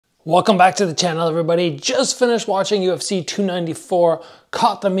Welcome back to the channel, everybody. Just finished watching UFC 294,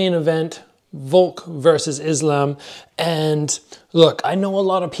 caught the main event, Volk versus Islam. And look, I know a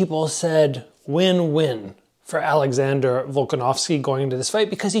lot of people said win-win for Alexander Volkanovski going into this fight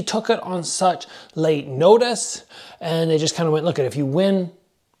because he took it on such late notice. And they just kind of went, look, if you win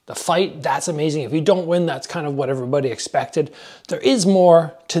the fight, that's amazing. If you don't win, that's kind of what everybody expected. There is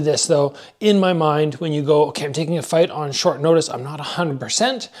more to this though, in my mind, when you go, okay, I'm taking a fight on short notice, I'm not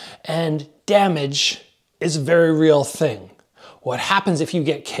 100%, and damage is a very real thing. What happens if you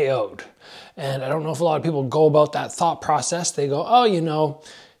get KO'd? And I don't know if a lot of people go about that thought process. They go, oh, you know,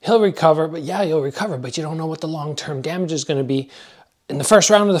 he'll recover, but yeah, he'll recover, but you don't know what the long-term damage is gonna be. In the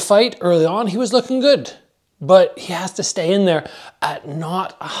first round of the fight, early on, he was looking good. But he has to stay in there at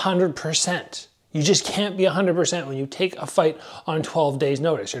not 100%. You just can't be 100% when you take a fight on 12 days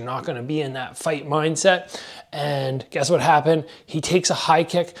notice. You're not gonna be in that fight mindset. And guess what happened? He takes a high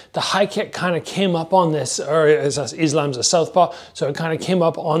kick. The high kick kind of came up on this, or Islam's a southpaw, so it kind of came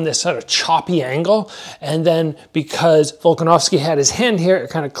up on this sort of choppy angle. And then because Volkanovski had his hand here, it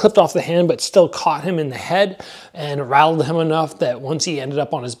kind of clipped off the hand, but still caught him in the head and rattled him enough that once he ended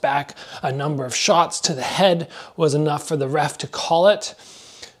up on his back, a number of shots to the head was enough for the ref to call it.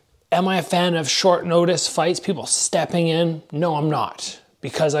 Am I a fan of short notice fights, people stepping in? No, I'm not,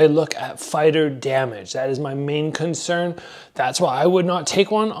 because I look at fighter damage. That is my main concern. That's why I would not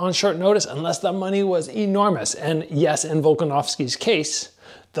take one on short notice unless the money was enormous. And yes, in Volkanovski's case,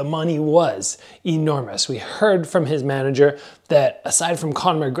 the money was enormous. We heard from his manager that aside from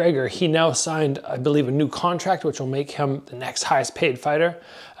Conor McGregor, he now signed, I believe, a new contract, which will make him the next highest paid fighter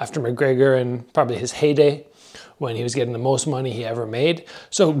after McGregor in probably his heyday, when he was getting the most money he ever made.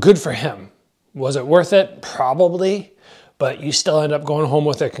 So good for him. Was it worth it? Probably, but you still end up going home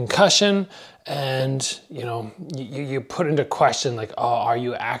with a concussion, and you know, you put into question like, oh, are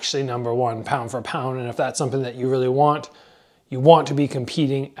you actually number one pound for pound? And if that's something that you really want, you want to be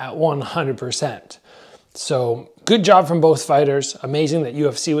competing at 100%. So good job from both fighters. Amazing that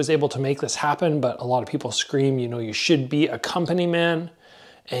UFC was able to make this happen, but a lot of people scream, you know, you should be a company man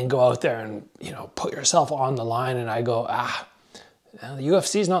and go out there and, you know, put yourself on the line. And I go, the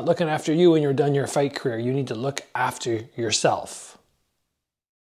UFC is not looking after you when you're done your fight career. You need to look after yourself.